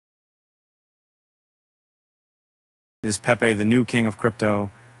Is Pepe the new king of crypto?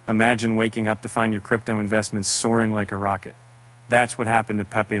 Imagine waking up to find your crypto investments soaring like a rocket. That's what happened to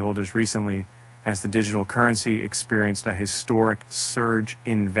Pepe holders recently, as the digital currency experienced a historic surge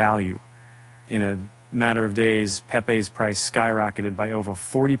in value. In a matter of days, Pepe's price skyrocketed by over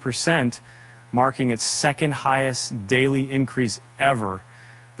 40%, marking its second highest daily increase ever.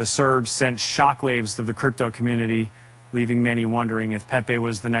 The surge sent shockwaves through the crypto community, leaving many wondering if Pepe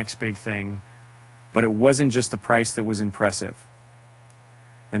was the next big thing. But it wasn't just the price that was impressive.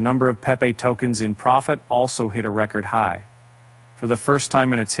 The number of Pepe tokens in profit also hit a record high. For the first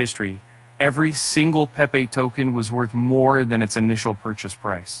time in its history, every single Pepe token was worth more than its initial purchase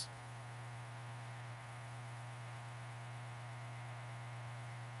price.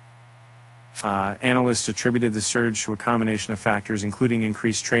 Analysts attributed the surge to a combination of factors, including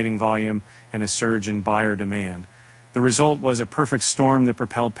increased trading volume and a surge in buyer demand. The result was a perfect storm that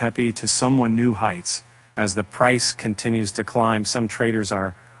propelled Pepe to somewhat new heights. As the price continues to climb, some traders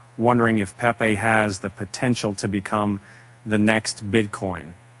are wondering if Pepe has the potential to become the next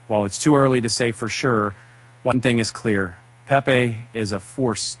Bitcoin. While it's too early to say for sure, one thing is clear: Pepe is a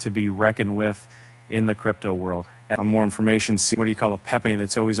force to be reckoned with in the crypto world. For more information, see what do you call a Pepe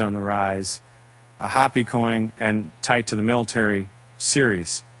that's always on the rise, a happy coin, and tied to the military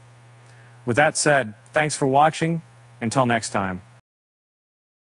series. With that said, thanks for watching. Until next time.